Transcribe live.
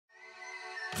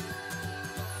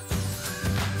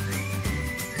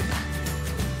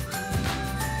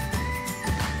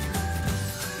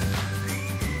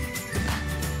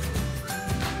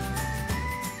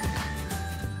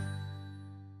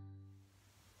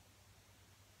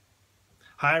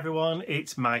Hi everyone,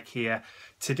 it's Mike here.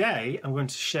 Today I'm going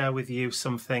to share with you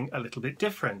something a little bit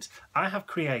different. I have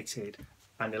created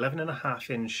an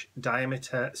 11.5-inch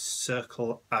diameter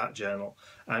circle art journal,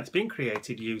 and it's been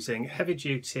created using heavy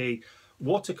duty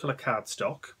watercolour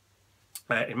cardstock.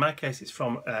 In my case it's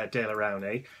from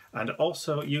Deakin, and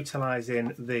also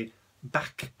utilising the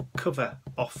back cover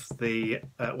off the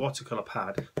watercolour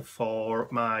pad for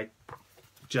my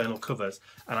journal covers,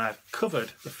 and I've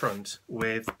covered the front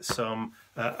with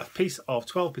a piece of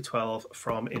 12x12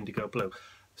 from Indigo Blue.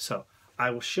 So I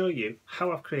will show you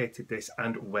how I've created this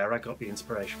and where I got the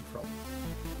inspiration from.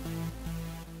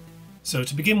 So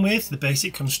to begin with, the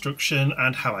basic construction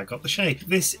and how I got the shape.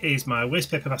 This is my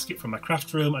wastepaper basket from my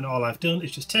craft room, and all I've done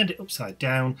is just turned it upside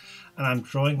down and I'm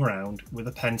drawing around with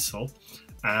a pencil.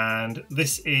 And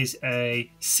this is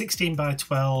a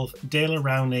 16x12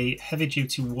 Deakin heavy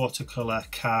duty watercolour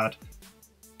card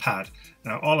pad.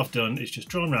 Now all I've done is just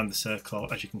drawn around the circle,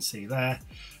 as you can see there,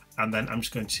 and then I'm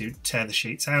just going to tear the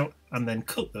sheets out and then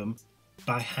cut them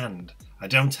by hand. I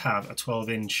don't have a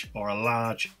 12-inch or a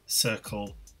large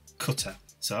circle cutter,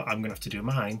 so I'm going to have to do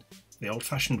mine the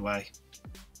old-fashioned way.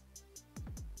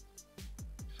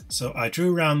 So I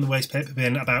drew around the wastepaper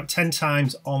bin about 10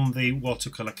 times on the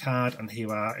watercolour card, and here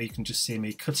you can just see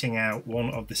me cutting out one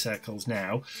of the circles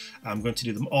now. I'm going to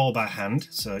do them all by hand,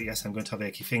 so yes, I'm going to have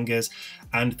achy fingers.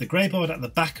 And the grey board at the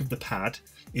back of the pad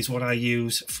is what I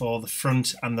use for the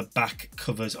front and the back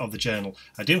covers of the journal.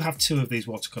 I do have two of these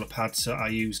watercolour pads, so I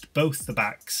used both the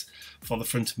backs for the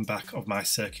front and back of my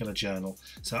circular journal.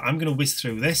 So I'm going to whiz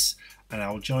through this and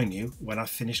I'll join you when I've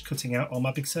finished cutting out all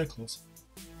my big circles.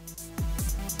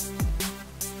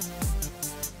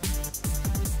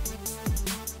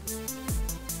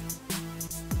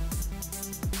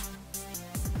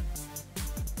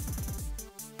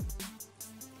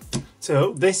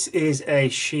 So this is a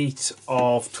sheet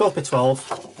of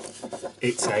 12x12.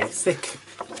 It's a thick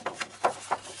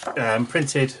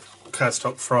printed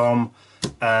cardstock from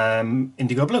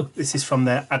Indigo Blue. This is from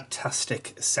their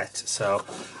Adtastic set. So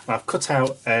I've cut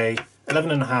out a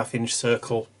 11.5-inch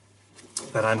circle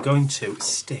that I'm going to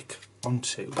stick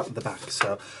onto the back.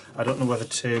 So I don't know whether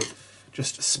to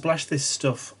just splash this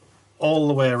stuff all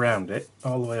the way around it,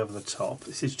 all the way over the top.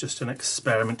 This is just an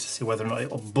experiment to see whether or not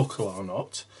it'll buckle or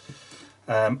not.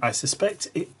 I suspect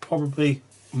it probably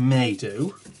may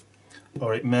do,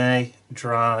 or it may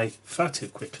dry far too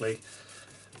quickly,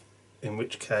 in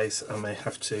which case I may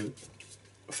have to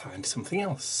find something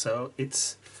else. So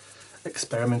it's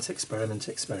experiment, experiment,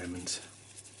 experiment.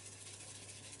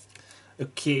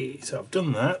 Okay, so I've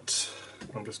done that.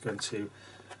 I'm just going to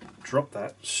drop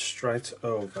that straight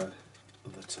over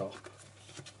the top.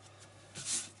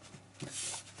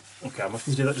 Okay, I'm not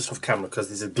going to do that just off camera because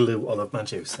there's a glue all over my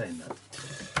juice saying that.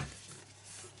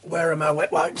 Where are my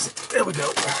wet wipes? There we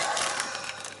go.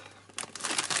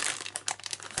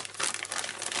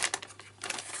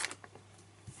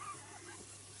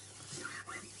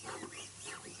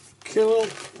 Cool.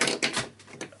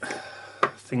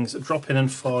 Things are dropping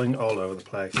and falling all over the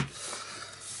place.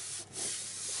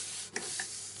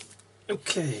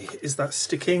 Okay, is that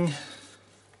sticking?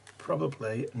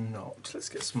 Probably not. Let's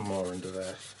get some more under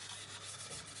there.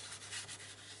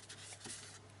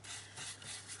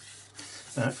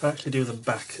 Now if I actually do the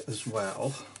back as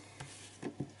well,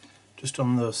 just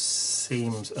on those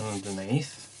seams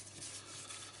underneath,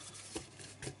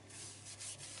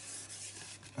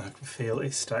 I can feel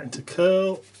it's starting to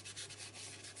curl,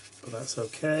 but that's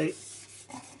okay.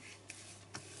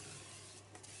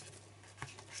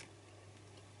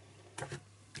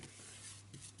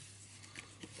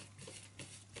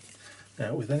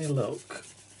 Now with any luck,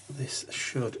 this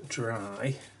should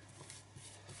dry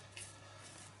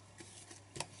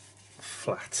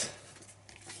flat,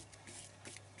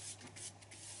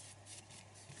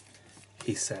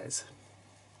 he says,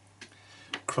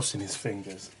 crossing his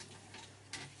fingers.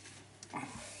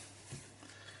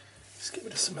 Let's get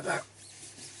rid of some of that.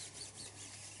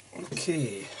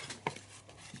 Okay.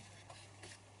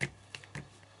 Let's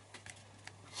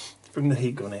bring the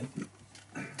heat gun in.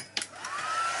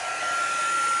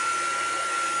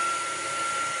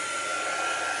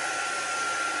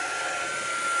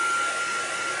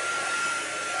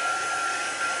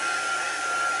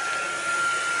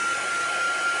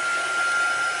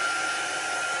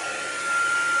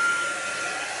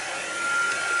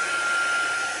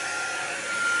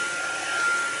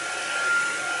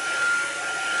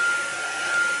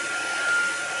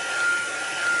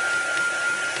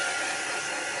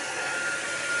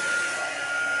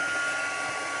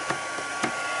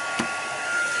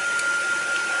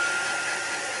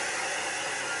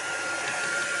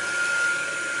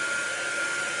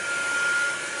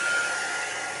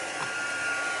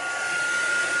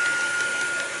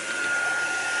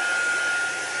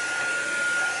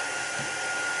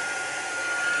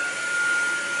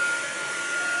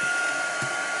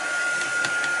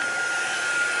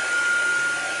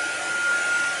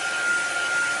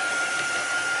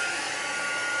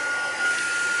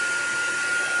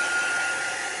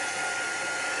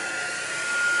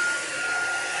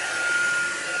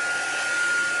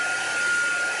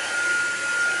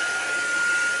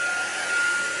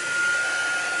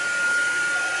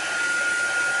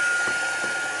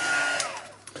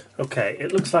 Okay,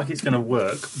 it looks like it's going to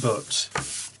work, but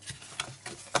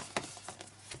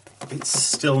it's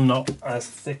still not as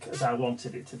thick as I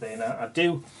wanted it to be. Now I've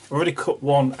already cut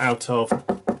one out of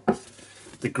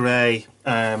the grey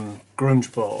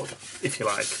grunge board, if you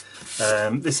like.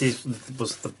 This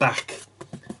was the back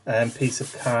piece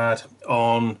of card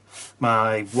on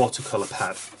my watercolour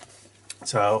pad.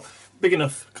 So big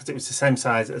enough because it was the same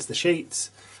size as the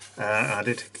sheets. I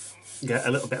did get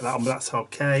a little bit of that on, but that's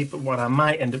okay. But what I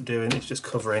might end up doing is just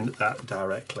covering that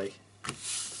directly.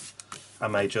 I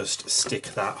may just stick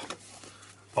that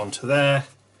onto there,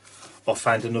 or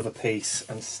find another piece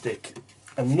and stick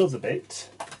another bit,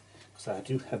 because I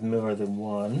do have more than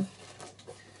one.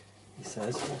 He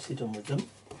says, what's he done with them?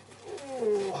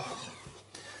 Oh,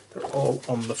 they're all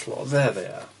on the floor. There they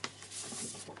are.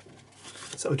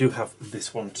 So I do have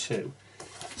this one too.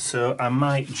 So I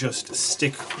might just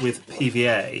stick with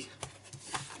PVA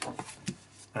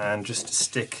and just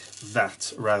stick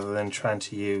that rather than trying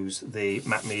to use the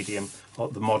matte medium or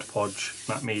the Mod Podge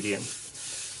matte medium.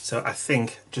 So I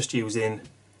think just using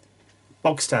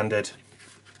bog standard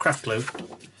craft glue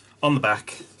on the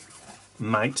back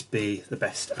might be the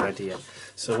best idea.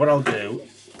 So what I'll do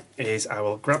is I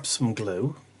will grab some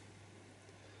glue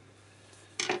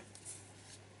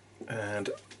and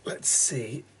let's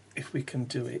see if we can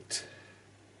do it.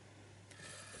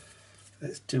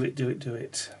 Let's do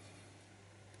it.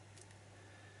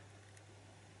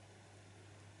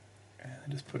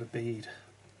 And just put a bead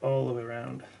all the way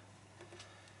around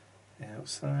the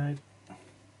outside.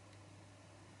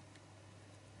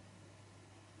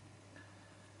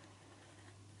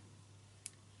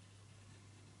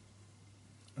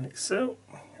 Like so.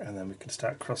 And then we can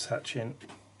start cross hatching.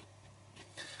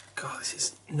 God, this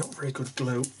is not very good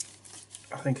glue.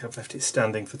 I think I've left it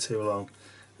standing for too long.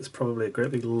 There's probably a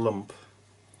great big lump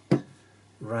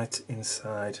right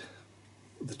inside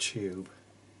the tube.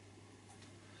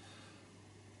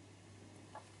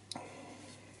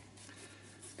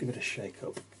 Give it a shake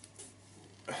up.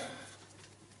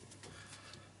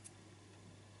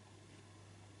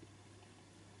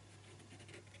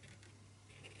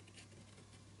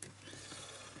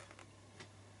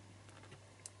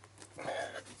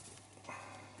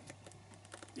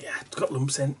 Yeah, it's got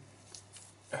lumps in.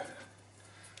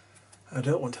 I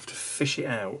don't want to have to fish it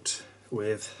out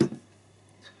with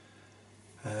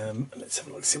let's have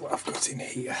a look, see what I've got in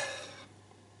here.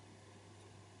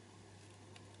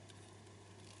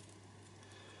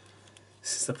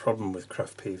 This is the problem with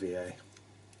craft PVA.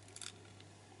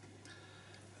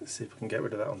 Let's see if we can get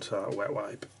rid of that onto our wet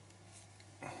wipe.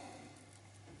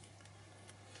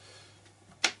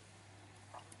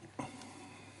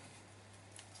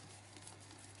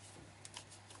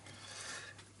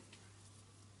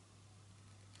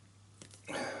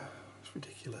 It's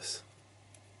ridiculous.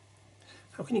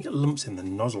 How can you get lumps in the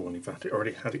nozzle when you've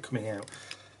already had it coming out?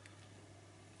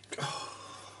 Oh.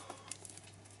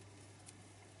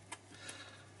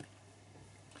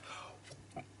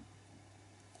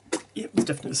 Yep, there's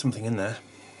definitely something in there.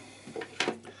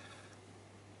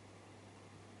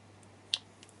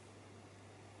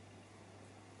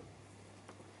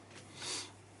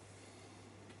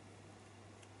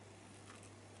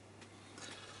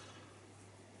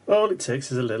 All it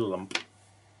takes is a little lump.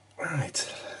 Right,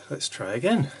 let's try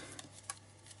again.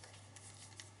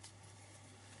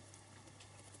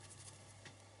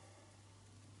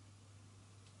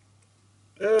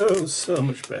 Oh, so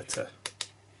much better.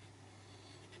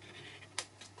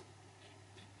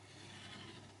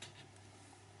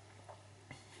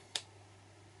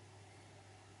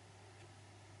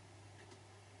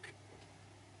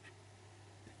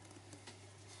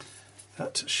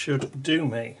 That should do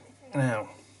me. Now,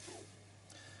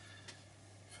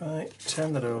 if I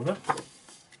turn that over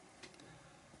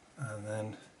and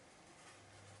then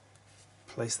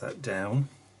place that down,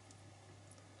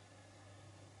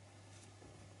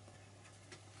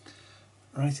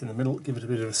 right in the middle, give it a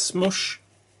bit of a smush.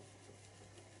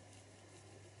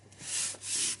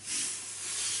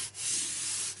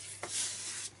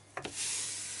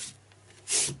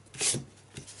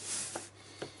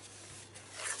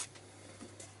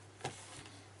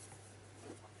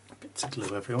 Bits of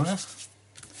glue everywhere.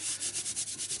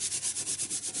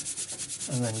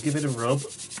 And then give it a rub.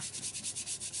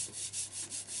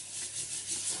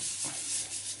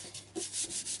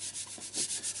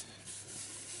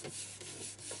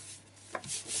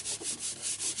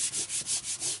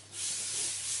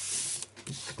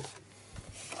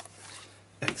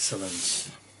 Excellent.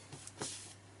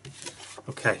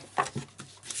 Okay,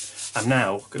 I'm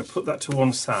now going to put that to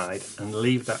one side and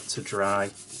leave that to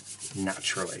dry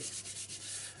naturally.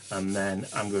 And then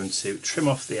I'm going to trim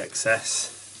off the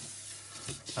excess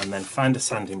and then find a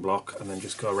sanding block and then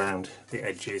just go around the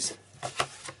edges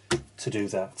to do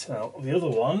that. Now the other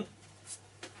one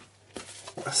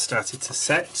I started to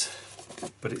set,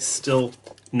 but it's still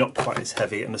not quite as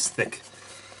heavy and as thick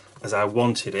as I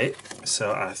wanted it,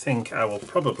 so I think I will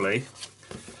probably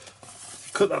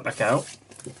cut that back out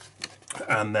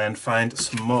and then find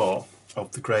some more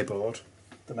of the grey board,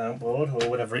 the mount board or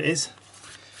whatever it is,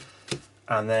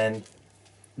 and then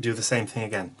do the same thing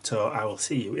again. So I will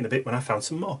see you in a bit when I found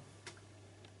some more.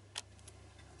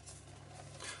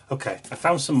 Okay, I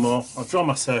found some more. I've drawn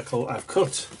my circle, I've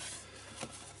cut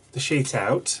the sheet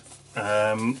out,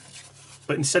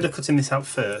 but instead of cutting this out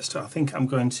first, I think I'm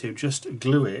going to just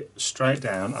glue it straight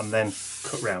down and then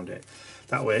cut round it.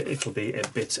 That way it'll be a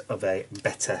bit of a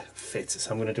better fit.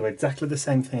 So I'm going to do exactly the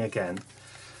same thing again.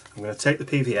 I'm going to take the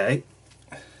PVA,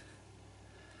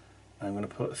 I'm going to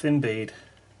put a thin bead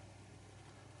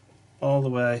all the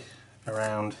way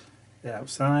around the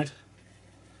outside,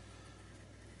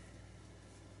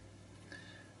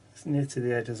 as near to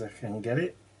the edge as I can get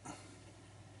it.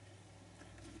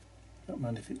 Don't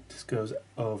mind if it just goes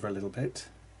over a little bit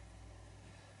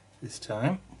this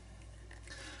time,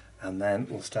 and then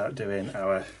we'll start doing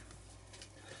our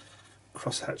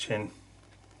cross hatching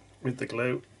with the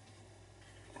glue.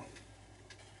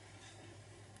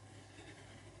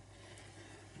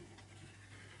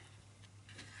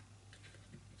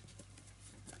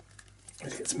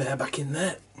 Let's get some air back in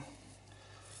there.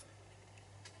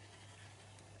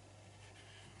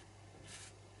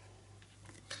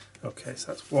 Okay, so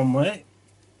that's one way,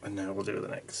 and now we'll do the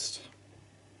next.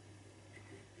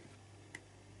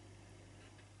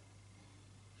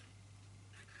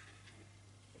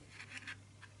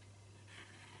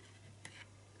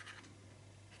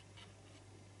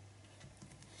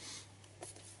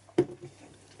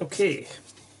 Okay,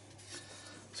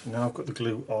 so now I've got the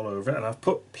glue all over it, and I've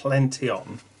put plenty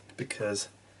on because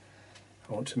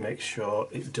I want to make sure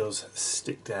it does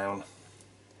stick down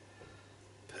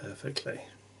perfectly.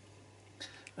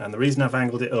 And the reason I've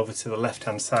angled it over to the left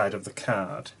hand side of the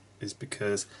card is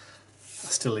because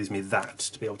that still leaves me that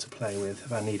to be able to play with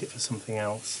if I need it for something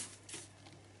else.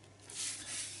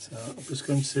 So I'm just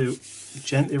going to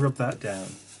gently rub that down.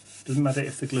 Doesn't matter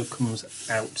if the glue comes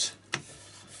out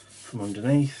from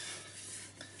underneath,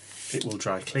 it will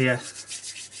dry clear. I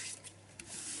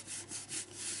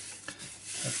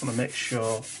just want to make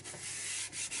sure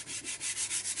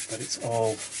that it's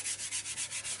all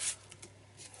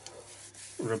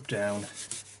rubbed down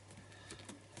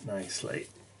nicely.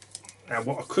 Now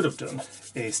what I could have done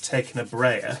is taken a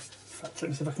brayer. In fact, let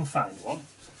me see if I can find one.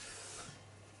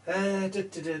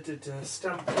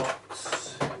 Stamp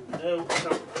box. No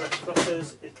stamp press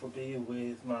butters. It'll be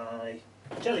with my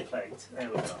jelly plate. There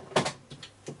we go.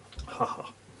 Haha.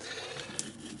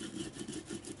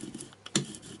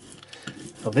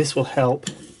 Now this will help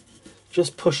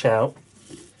just push out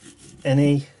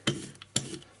any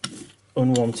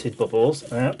unwanted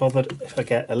bubbles. I'm not bothered if I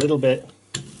get a little bit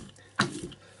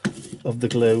of the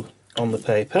glue on the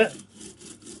paper.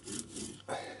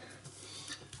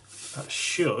 That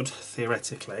should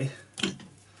theoretically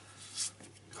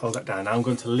hold that down. Now I'm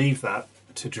going to leave that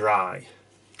to dry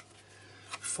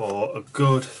for a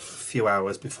good few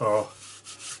hours before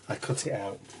I cut it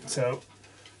out. So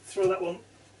throw that one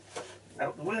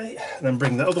out the way and then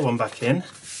bring the other one back in,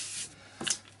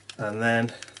 and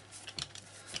then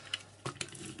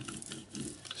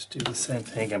do the same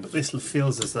thing again, but this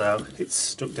feels as though it's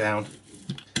stuck down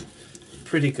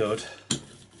pretty good.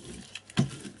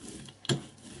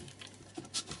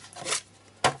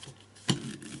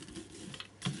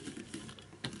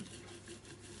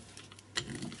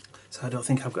 So I don't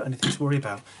think I've got anything to worry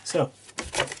about. So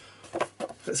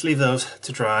let's leave those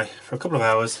to dry for a couple of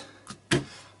hours and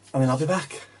then I'll be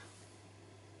back.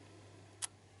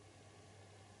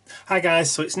 Hi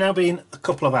guys, so it's now been a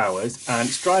couple of hours and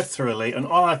it's dried thoroughly, and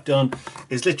all I've done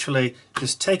is literally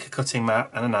just take a cutting mat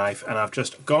and a knife, and I've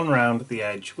just gone around the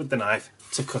edge with the knife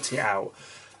to cut it out.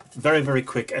 Very, very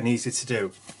quick and easy to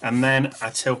do. And then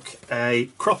I took a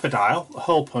crocodile, a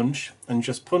hole punch, and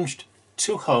just punched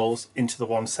 2 holes into the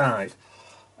one side.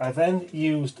 I then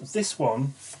used this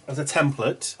one as a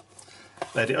template,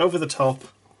 laid it over the top,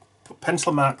 put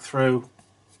pencil mark through,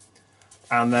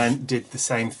 and then did the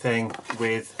same thing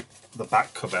with the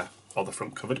back cover or the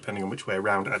front cover, depending on which way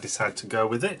around I decide to go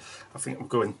with it. I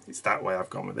think it's that way I've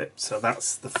gone with it. So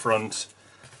that's the front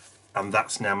and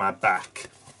that's now my back.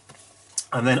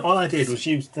 And then all I did was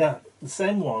use the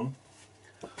same one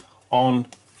on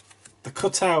the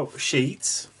cutout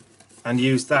sheets and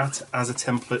used that as a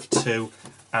template too,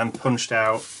 and punched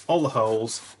out all the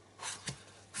holes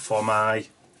for my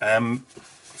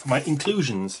for my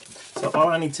inclusions. So all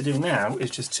I need to do now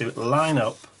is just to line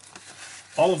up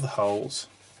all of the holes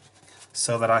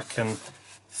so that I can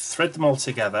thread them all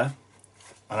together,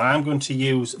 and I'm going to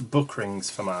use book rings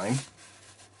for mine.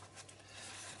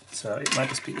 So it might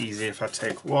just be easier if I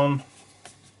take one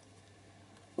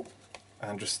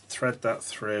and just thread that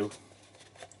through,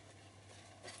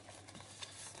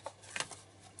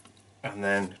 and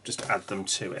then just add them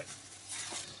to it.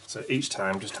 So each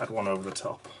time just add one over the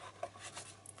top.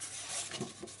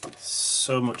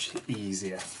 So much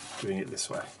easier doing it this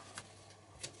way.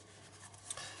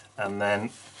 And then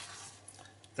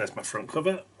there's my front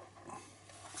cover,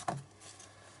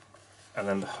 and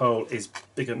then the hole is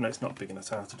big enough. No, it's not big enough,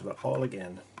 so I have to do that all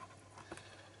again.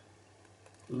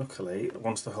 Luckily,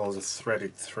 once the holes are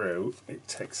threaded through, it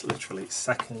takes literally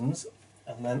seconds,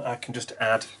 and then I can just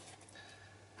add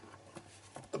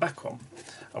the back one.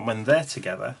 And when they're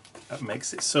together, that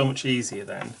makes it so much easier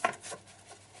then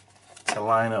to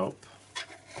line up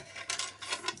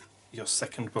your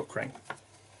second book ring,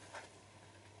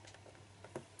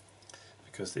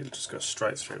 because it'll just go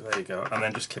straight through. There you go, and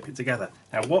then just clip it together.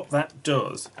 Now what that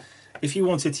does, if you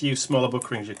wanted to use smaller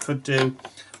book rings you could do,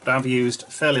 but I've used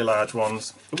fairly large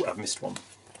ones. Oh, I've missed one.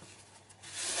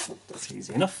 That's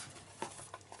easy enough.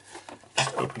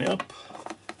 Just open it up.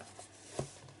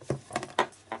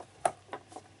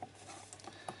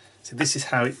 So this is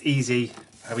how easy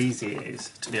it is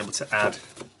to be able to add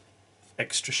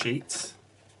extra sheets.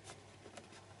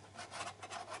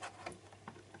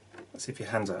 Let's see if your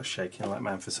hands are shaking like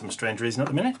mine for some strange reason at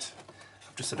the minute.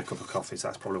 I've just had a cup of coffee, so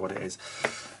that's probably what it is.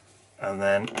 And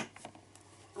then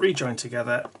rejoin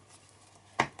together,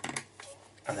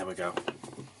 and there we go.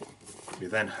 We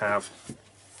then have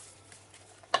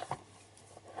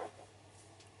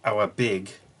our big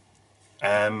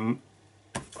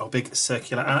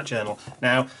circular art journal.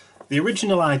 Now, the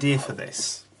original idea for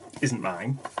this isn't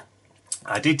mine.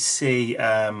 I did see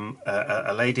a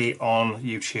lady on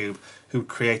YouTube who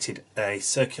created a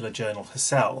circular journal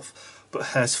herself, but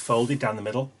hers folded down the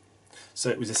middle. So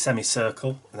it was a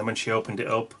semicircle, and then when she opened it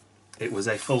up, it was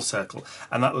a full circle.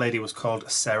 And that lady was called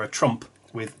Sarah Trumpp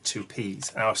with 2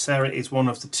 P's. Now, Sarah is one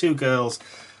of the 2 girls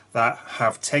that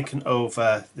have taken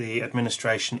over the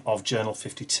administration of Journal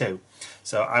 52.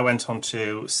 So I went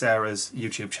onto Sarah's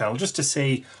YouTube channel just to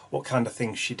see what kind of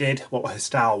things she did, what her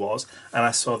style was, and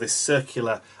I saw this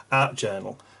circular art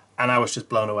journal, and I was just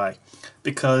blown away,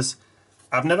 because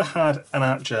I've never had an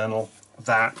art journal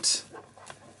that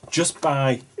just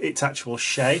by its actual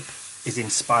shape is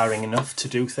inspiring enough to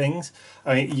do things.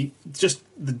 I mean, just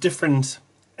the different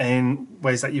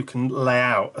ways that you can lay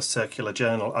out a circular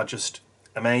journal are just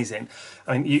amazing.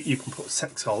 I mean, you can put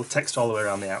text all the way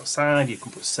around the outside, you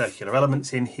can put circular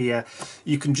elements in here,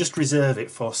 you can just reserve it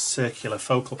for circular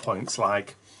focal points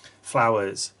like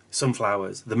flowers,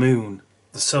 sunflowers, the moon,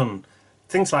 the sun,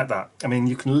 things like that. I mean,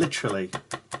 you can literally,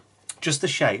 just the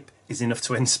shape is enough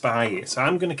to inspire you. So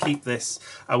I'm going to keep this.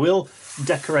 I will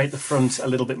decorate the front a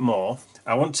little bit more.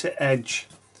 I want to edge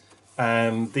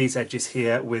these edges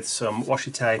here with some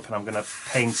washi tape, and I'm going to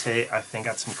paint it, I think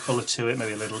add some colour to it,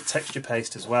 maybe a little texture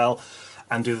paste as well,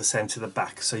 and do the same to the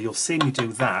back. So you'll see me do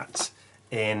that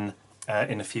in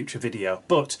a future video.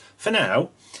 But for now,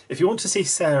 if you want to see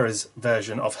Sarah's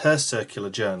version of her circular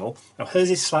journal, now hers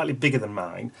is slightly bigger than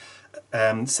mine.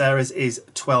 Sarah's is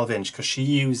 12" because she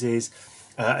uses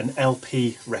an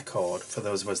LP record, for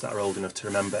those of us that are old enough to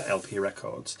remember LP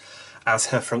records, as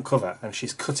her front cover, and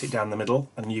she's cut it down the middle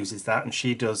and uses that, and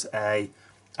she does a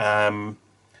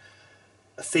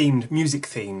music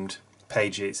themed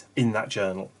pages in that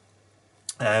journal.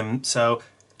 So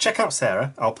check out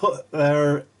Sarah. I'll put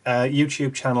her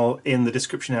YouTube channel in the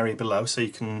description area below so you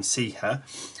can see her,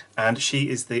 and she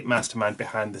is the mastermind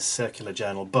behind the circular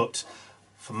journal. But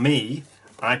for me,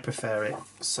 I prefer it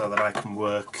so that I can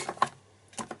work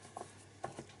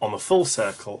on the full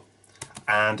circle,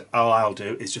 and all I'll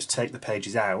do is just take the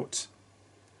pages out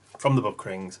from the book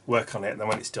rings, work on it, and then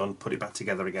when it's done, put it back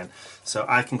together again. So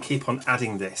I can keep on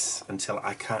adding this until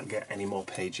I can't get any more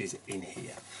pages in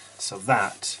here. So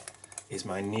that is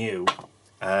my new,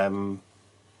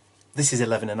 this is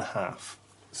 11½.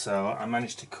 So I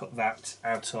managed to cut that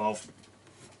out of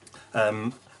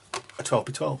a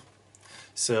 12x12.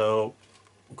 So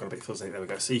I've got a bit fuzzy, there we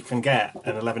go. So you can get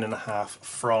an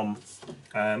 11½from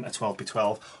a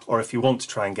 12x12, or if you want to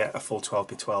try and get a full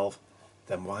 12x12,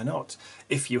 then why not?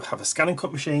 If you have a scan and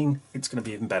cut machine, it's going to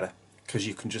be even better, because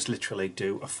you can just literally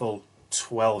do a full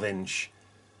 12"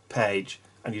 page,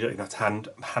 and you don't even have to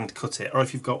hand cut it. Or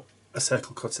if you've got a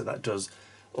circle cutter that does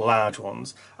large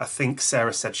ones, I think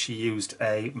Sarah said she used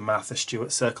a Martha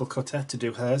Stewart circle cutter to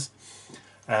do hers.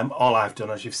 All I've done,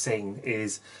 as you've seen,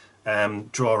 is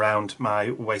draw around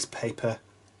my waste paper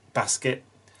basket,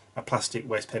 a plastic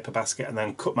waste paper basket, and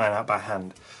then cut mine out by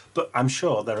hand. But I'm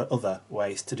sure there are other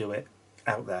ways to do it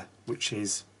out there, which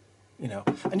is, you know,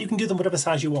 and you can do them whatever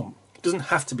size you want. It doesn't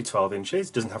have to be 12 inches,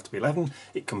 it doesn't have to be 11,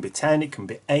 it can be 10, it can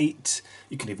be 8,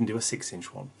 you can even do a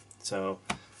 6-inch one. So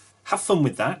have fun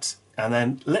with that, and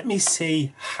then let me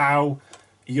see how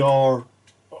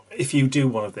if you do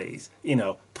one of these, you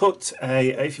know,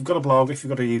 if you've got a blog, if you've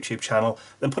got a YouTube channel,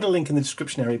 then put a link in the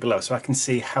description area below so I can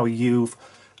see how you've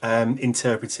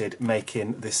interpreted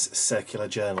making this circular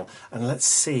journal. And let's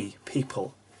see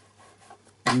people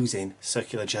using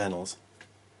circular journals.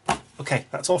 Okay,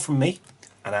 that's all from me,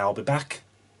 and I'll be back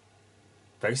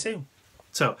very soon.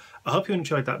 So, I hope you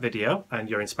enjoyed that video and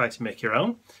you're inspired to make your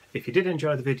own. If you did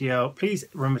enjoy the video, please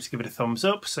remember to give it a thumbs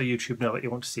up so YouTube know that you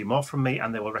want to see more from me,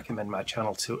 and they will recommend my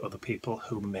channel to other people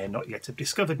who may not yet have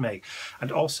discovered me.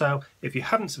 And also, if you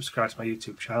haven't subscribed to my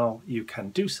YouTube channel, you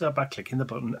can do so by clicking the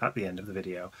button at the end of the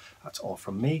video. That's all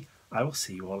from me. I will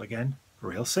see you all again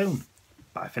real soon.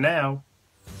 Bye for now.